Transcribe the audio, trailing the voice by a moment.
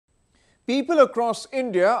People across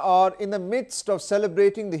India are in the midst of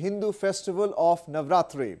celebrating the Hindu festival of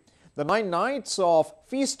Navratri. The 9 nights of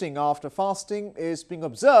feasting after fasting is being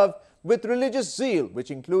observed with religious zeal,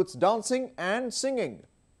 which includes dancing and singing.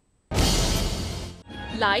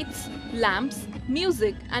 Lights, lamps,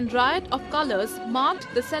 music and riot of colors marked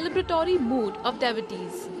the celebratory mood of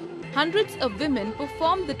devotees. Hundreds of women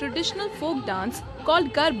performed the traditional folk dance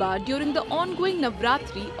called Garba during the ongoing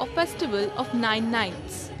Navratri or festival of 9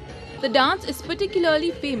 nights. The dance is particularly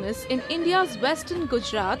famous in India's western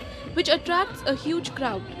Gujarat, which attracts a huge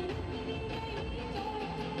crowd.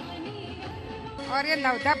 और ये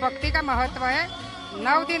नवदा भक्ति का महत्व है।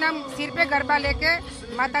 9 दिन हम सिर पे गरबा लेके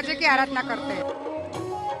माता जी की आराधना करते हैं।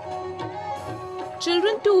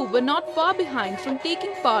 Children too were not far behind from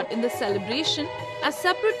taking part in the celebration, as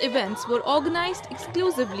separate events were organized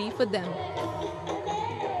exclusively for them.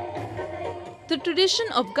 The tradition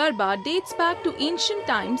of Garba dates back to ancient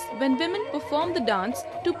times when women performed the dance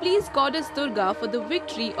to please goddess Durga for the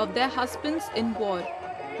victory of their husbands in war.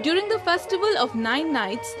 During the festival of 9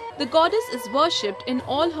 nights, the goddess is worshipped in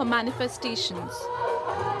all her manifestations.